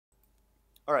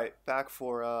All right, back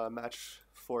for match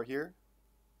 4 here.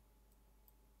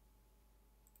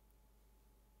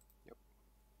 Yep.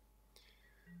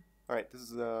 All right, this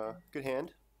is a good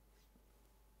hand.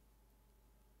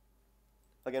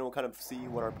 Again, we'll kind of see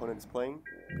what our opponent is playing.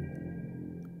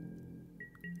 And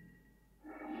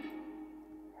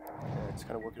just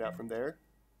kind of work it out from there.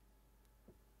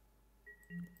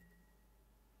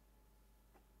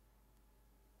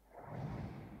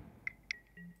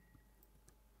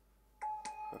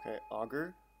 Okay,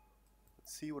 Augur.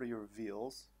 Let's see what are your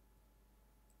reveals.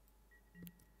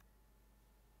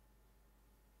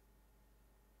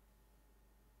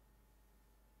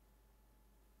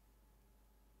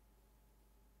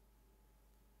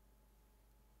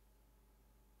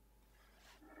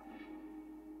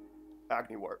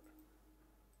 Agni Warp.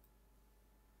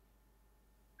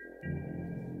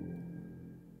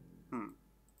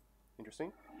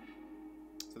 Interesting.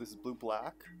 So this is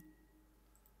blue-black.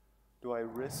 Do I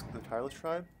risk the Tireless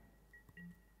Tribe?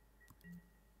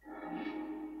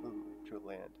 Ooh, to a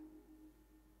land.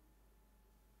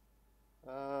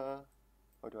 Or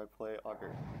do I play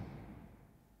Augur?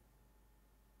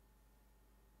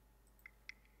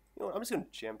 You know what, I'm just gonna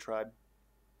jam Tribe.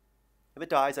 If it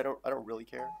dies, I don't really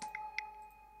care.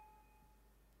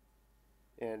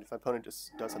 And if my opponent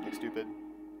just does something stupid,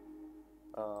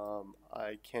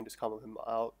 I can just combo him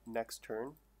out next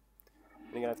turn.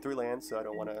 And again, I have 3 lands, so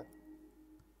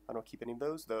I don't keep any of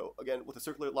those. Though again, with a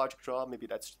circular logic draw, maybe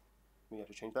I have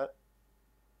to change that.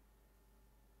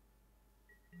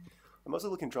 I'm also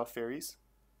looking to draw fairies.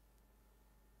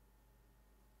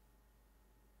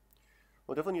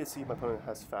 We'll definitely need to see if my opponent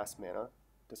has fast mana.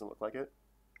 Doesn't look like it.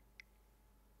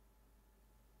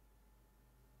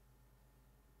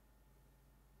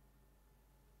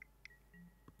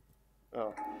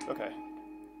 Oh, okay.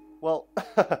 Well,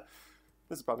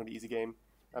 this is probably going to be an easy game.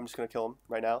 I'm just going to kill him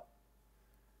right now.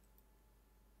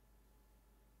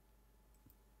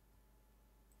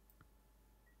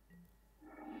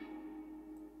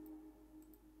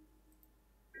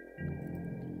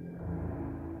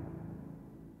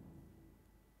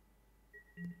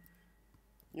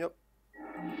 Yep.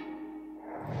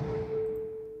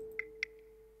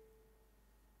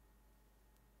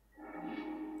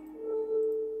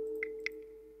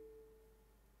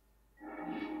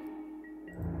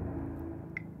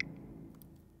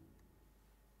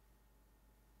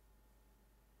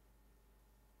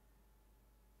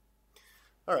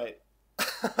 All right.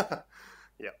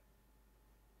 Yeah.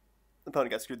 The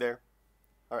opponent got screwed there.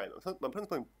 All right. My opponent's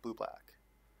playing blue-black.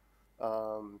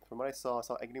 From what I saw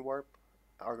Agni Warp,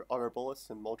 Augur Bolus,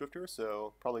 and Muldrifter,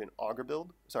 so probably an Augur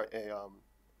build. Sorry, a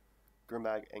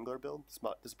Gurmag Angler build. This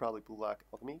is probably blue-black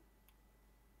Alchemy.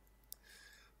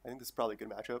 I think this is probably a good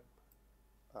matchup.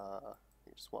 I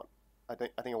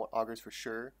think I want Augurs for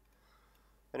sure.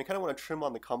 And I kind of want to trim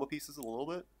on the combo pieces a little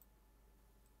bit.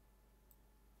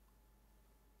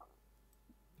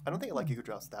 I don't think I like Giga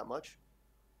Joust that much.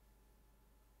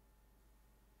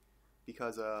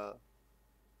 Because, I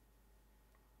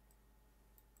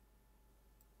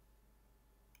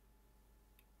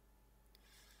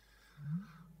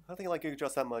don't think I like Giga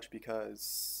Joust that much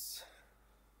because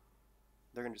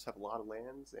they're gonna just have a lot of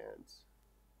lands, and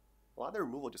a lot of their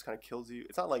removal just kind of kills you.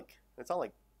 It's not like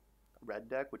red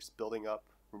deck, which is building up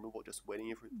removal, just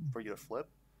waiting for you to flip.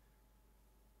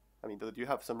 I mean, do you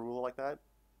have some removal like that?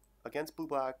 Against blue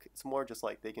black, it's more just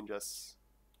like they can just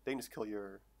kill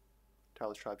your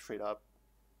Tireless Tribe straight up.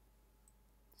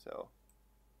 So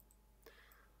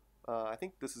I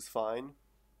think this is fine.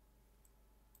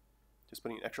 Just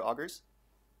putting in extra augurs.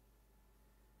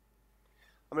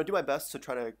 I'm gonna do my best to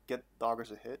try to get the augurs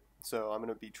to hit. So I'm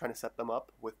gonna be trying to set them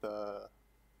up with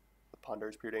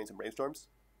Ponders, Preordains, and Brainstorms.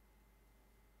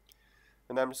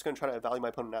 And then I'm just gonna try to value my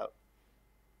opponent out.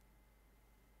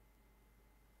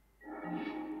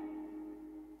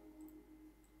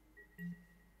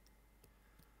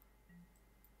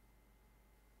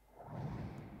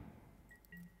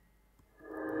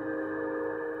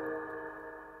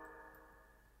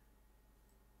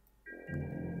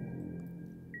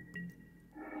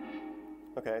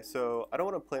 Okay, so I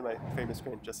don't want to play my famous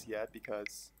screen just yet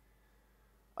because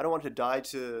I don't want to die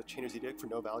to Chainer's Edict for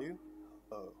no value.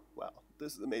 Oh, wow.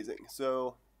 This is amazing.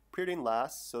 So, Preordain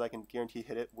last, so that I can guarantee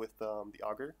hit it with the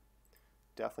Augur.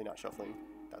 Definitely not shuffling.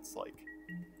 That's like...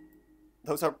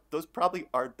 Those probably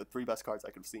are the 3 best cards I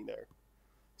could have seen there.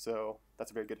 So,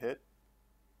 that's a very good hit.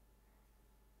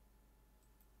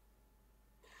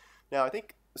 Now, I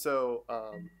think... So,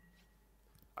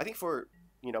 I think for...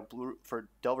 for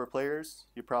Delver players,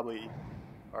 you probably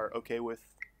are okay with,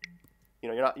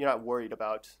 you're not worried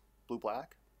about blue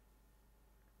black.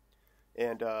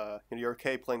 and you're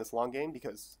okay playing this long game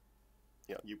because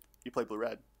you play blue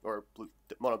red or blue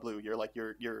mono blue.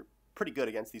 You're pretty good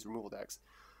against these removal decks.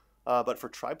 But for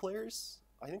tribe players,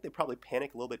 I think they probably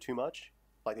panic a little bit too much.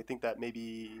 Like they think that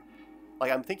maybe,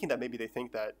 like I'm thinking that maybe they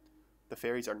think that the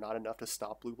fairies are not enough to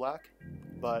stop blue black,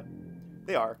 but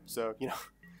they are. So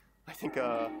I think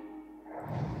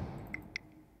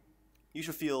you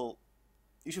should feel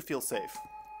safe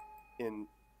in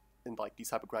like these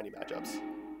type of grindy matchups.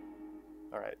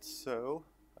 All right, so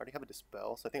I already have a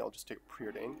dispel, so I think I'll just take a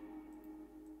preordain.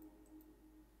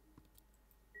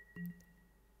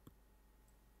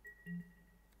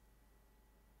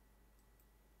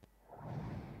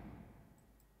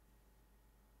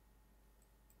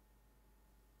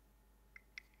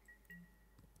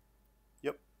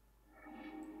 Yep.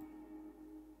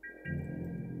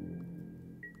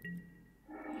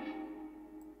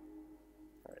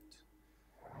 All right.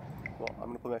 Well, I'm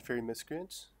gonna play my Fairy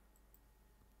Miscreant.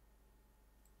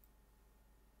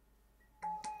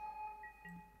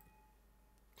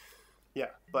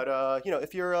 Yeah, but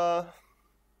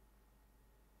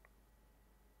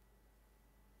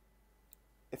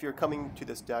if you're coming to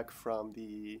this deck from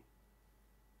the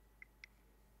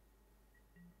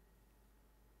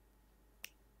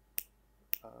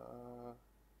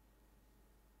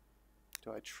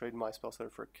do I trade my spell setter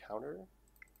for a counter?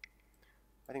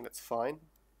 I think that's fine.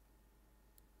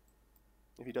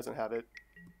 If he doesn't have it,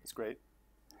 it's great.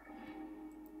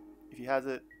 If he has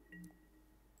it,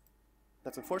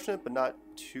 that's unfortunate, but not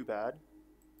too bad.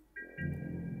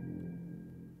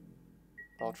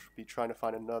 I'll be trying to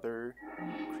find another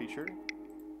creature.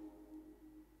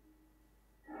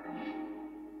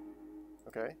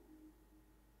 Okay.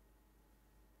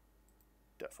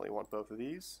 Definitely want both of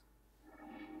these.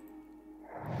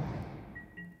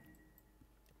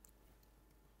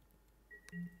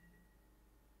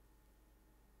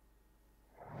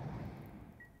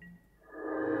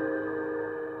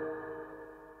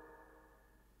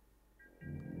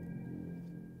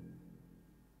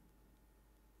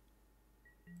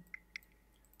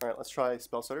 Alright, let's try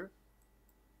Spell Setter.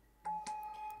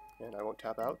 And I won't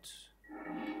tap out.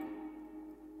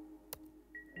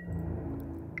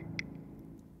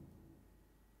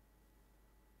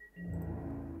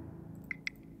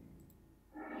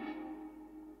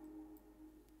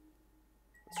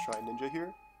 Let's try Ninja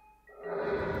here.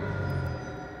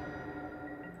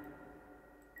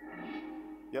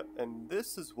 Yep, and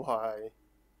this is why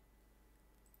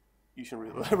you should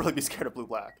really be scared of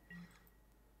blue-black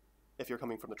if you're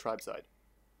coming from the tribe side.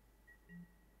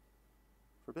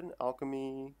 Forbidden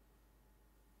Alchemy.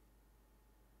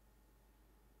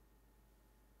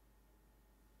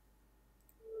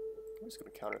 I'm just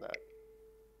going to counter that.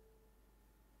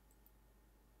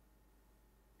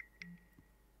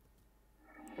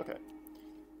 Okay.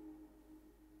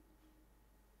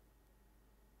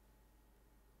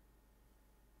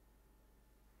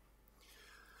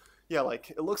 Yeah,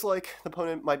 like, it looks like the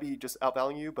opponent might be just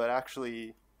outvaluing you, but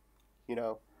actually,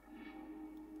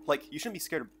 like, you shouldn't be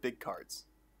scared of big cards.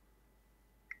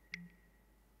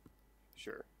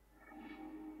 Sure.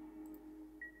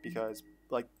 Because,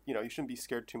 like, you shouldn't be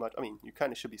scared too much. I mean, you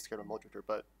kind of should be scared of Muldrifter,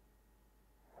 but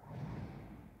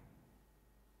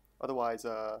otherwise,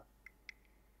 okay,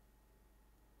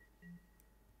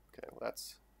 well,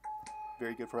 that's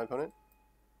very good for my opponent.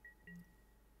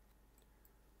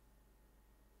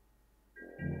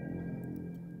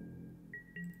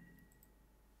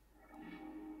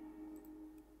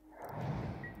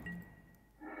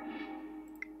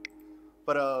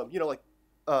 But, like,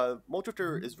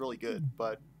 Muldrifter is really good,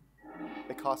 but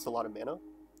it costs a lot of mana.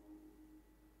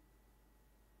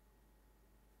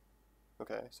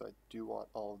 Okay, so I do want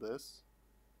all of this.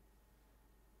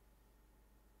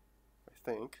 I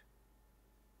think.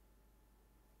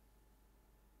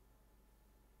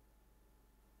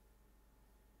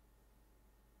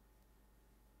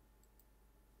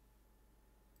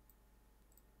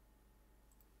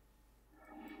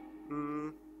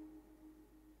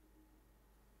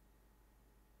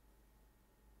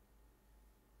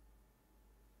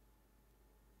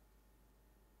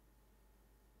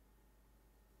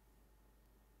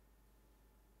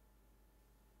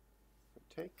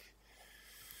 Take.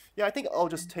 Yeah, I think I'll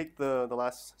just take the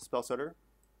last Spell Setter.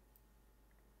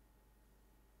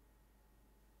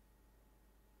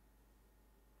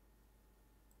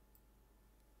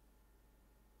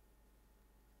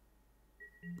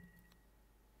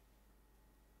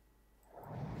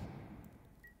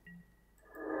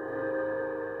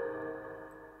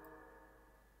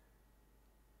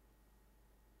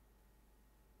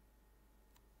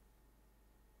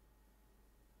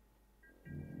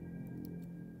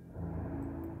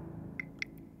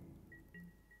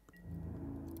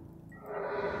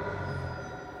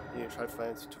 gonna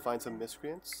try to find some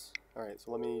miscreants. Alright,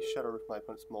 so let me shadow with my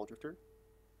opponent's Mole Drifter.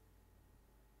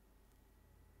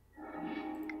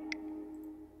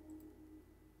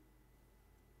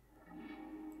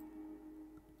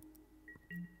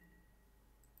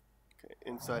 Okay,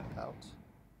 inside out.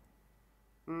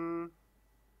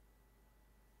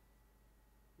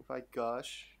 If I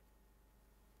gush,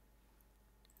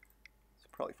 it's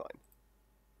probably fine.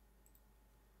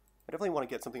 I definitely want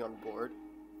to get something on the board.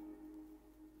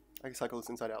 I can cycle this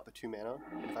inside out the 2 mana,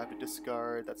 and if I have to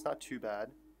discard, that's not too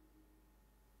bad.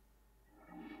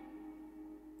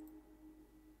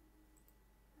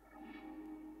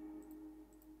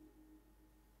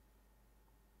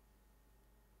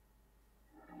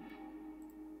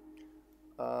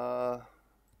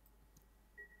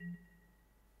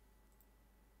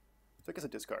 So I guess a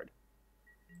discard.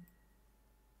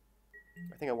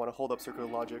 I think I want to hold up Circular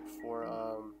Logic for,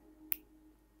 in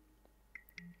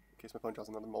case my opponent draws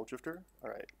another Mole Drifter.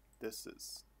 Alright, this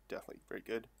is definitely very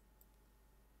good.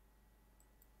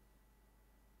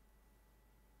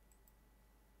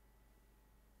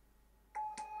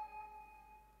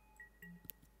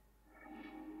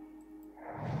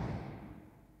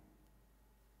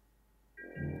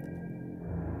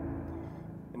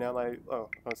 And now my,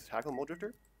 opponent's tackle Mole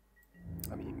Drifter.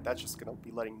 I mean, that's just going to be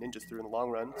letting ninjas through in the long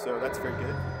run, so that's very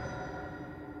good.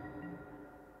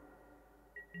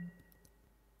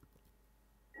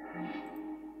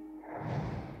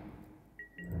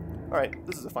 Alright,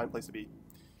 this is a fine place to be.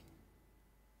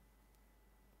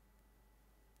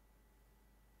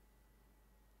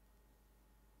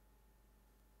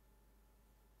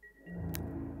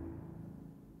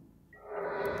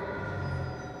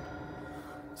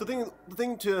 So the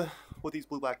thing with these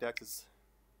blue-black decks is,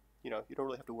 you know, you don't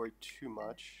really have to worry too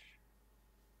much.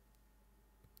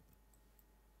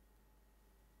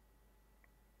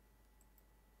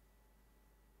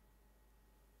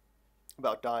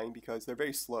 About dying, because they're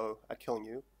very slow at killing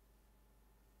you.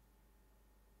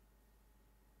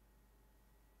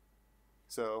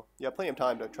 So, yeah, plenty of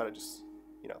time to try to just,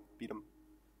 you know, beat them.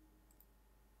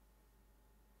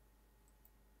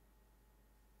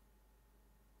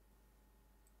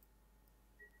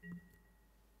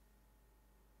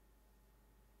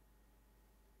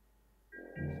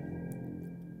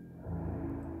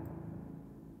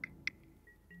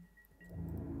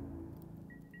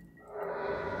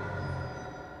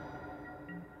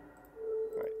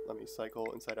 Let me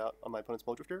cycle inside out on my opponent's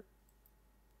Mole Drifter.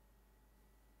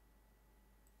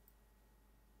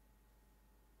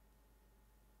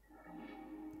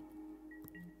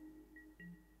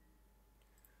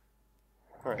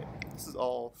 Alright, this is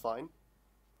all fine.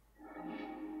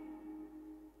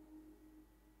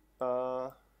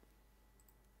 I'll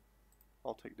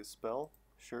take this spell,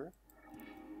 sure.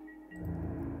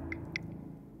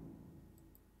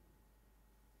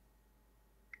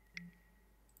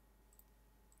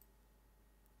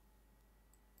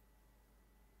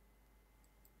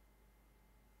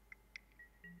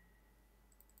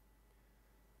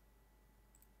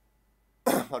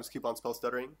 I'll just keep on spell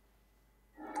stuttering.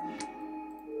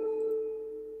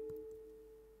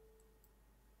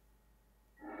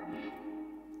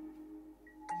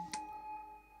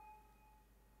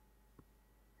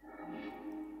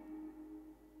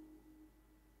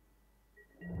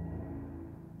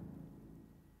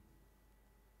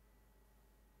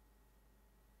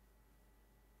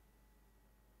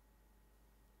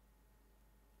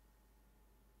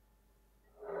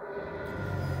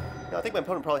 Now, I think my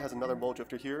opponent probably has another Mole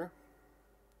Drifter here.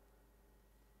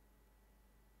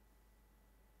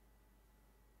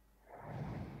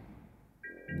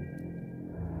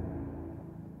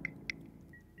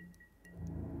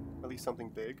 At least something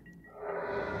big.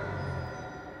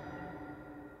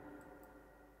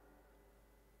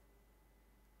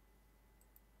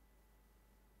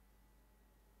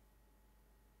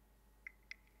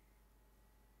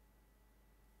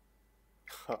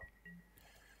 Huh.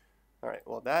 Alright,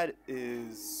 well that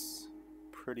is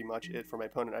pretty much it for my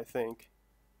opponent, I think.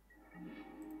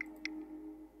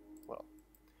 Well,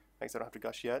 I guess I don't have to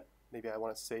gush yet. Maybe I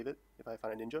want to save it if I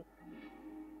find a ninja.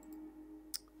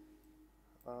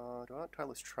 Do I want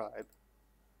Tireless Tribe?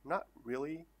 Not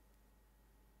really.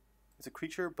 It's a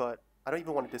creature, but I don't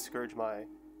even want to discourage my...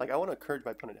 Like, I want to encourage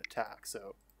my opponent to attack,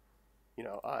 so... You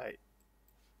know, I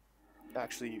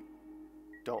actually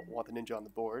don't want the ninja on the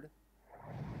board.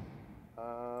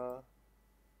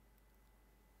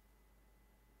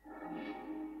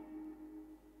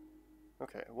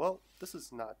 Okay, well, this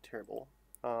is not terrible.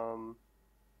 By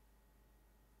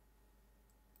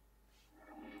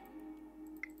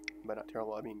not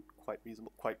terrible, I mean quite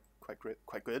reasonable, quite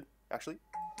good, actually.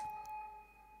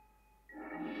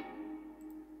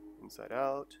 Inside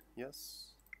Out,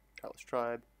 yes. Childless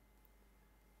Tribe.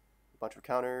 A bunch of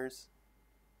counters.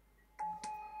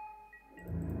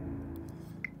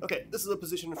 Okay, this is a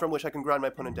position from which I can grind my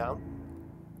opponent down.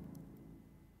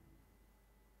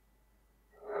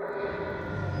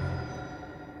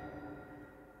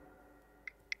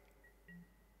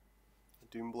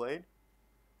 Doomblade.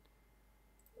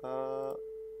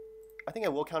 I think I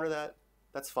will counter that.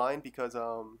 That's fine because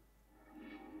I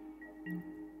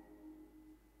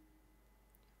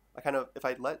kind of if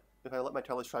I let my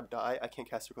Childless Tribe die, I can't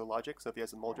cast Circular Logic. So if he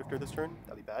has a Mole Drifter this turn,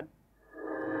 that'd be bad.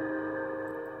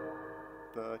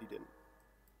 But he didn't.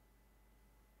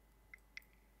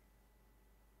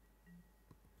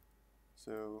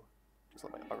 So just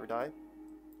let my armor die.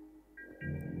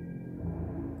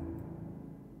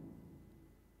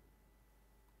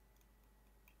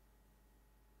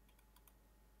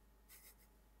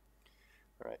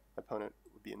 Alright, my opponent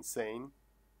would be insane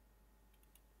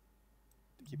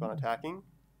to keep on attacking,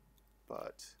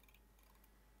 but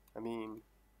I mean,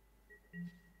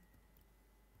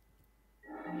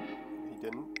 he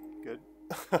didn't. Good.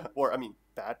 Or I mean,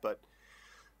 bad, but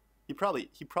he probably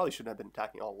shouldn't have been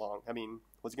attacking all along. I mean,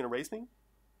 was he gonna race me?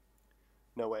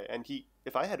 No way. And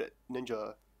if I had a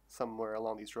ninja somewhere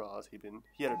along these draws, he had been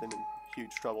in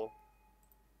huge trouble.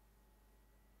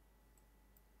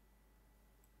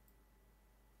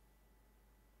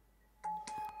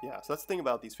 Yeah, so that's the thing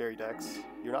about these fairy decks.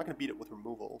 You're not going to beat it with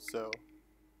removal, so...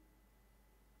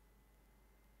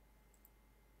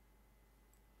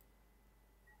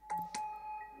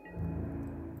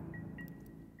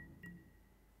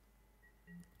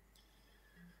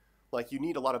 Like, you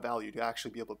need a lot of value to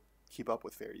actually be able to keep up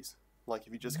with fairies. Like,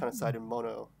 if you just kind of side in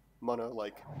mono,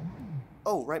 like...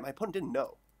 Oh, right, my opponent didn't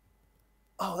know.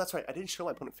 Oh, that's right, I didn't show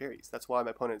my opponent fairies. That's why my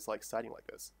opponent's, like, siding like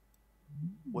this.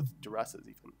 With duresses,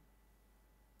 even.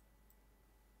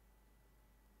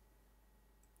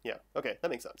 Yeah, okay,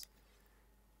 that makes sense.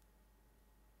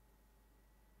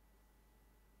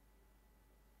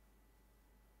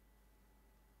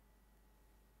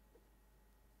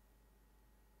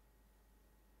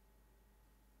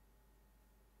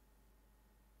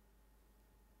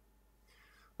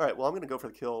 Alright, well I'm going to go for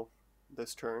the kill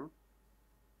this turn.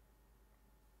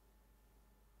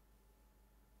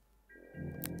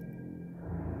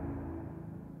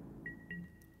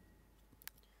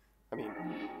 I mean,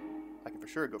 I can for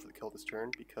sure go for the kill this turn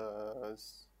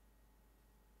because...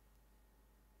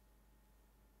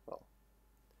 Well...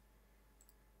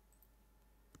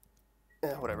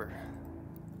 whatever.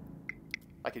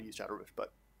 I could use Shadowrush,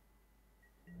 but...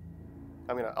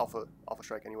 I'm going to Alpha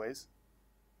Strike anyways.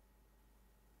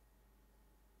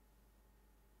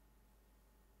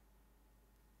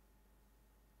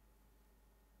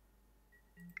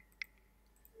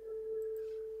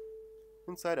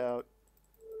 Inside Out.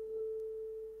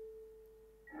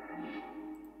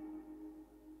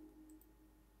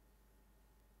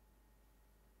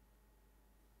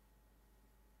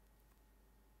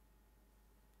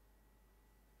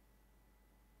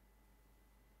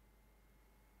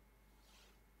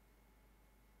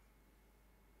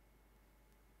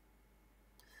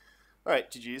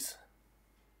 Alright, GG's.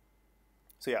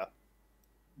 So yeah.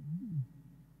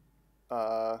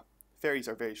 Fairies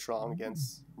are very strong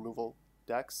against removal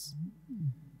decks.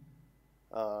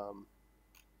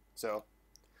 So,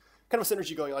 kind of a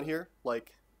synergy going on here.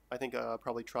 Like, I think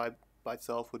probably Tribe by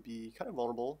itself would be kind of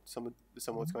vulnerable to some of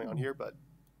what's going on here, but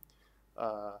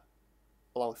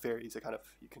along with Fairies, you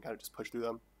can kind of just push through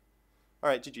them.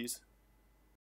 Alright, GG's.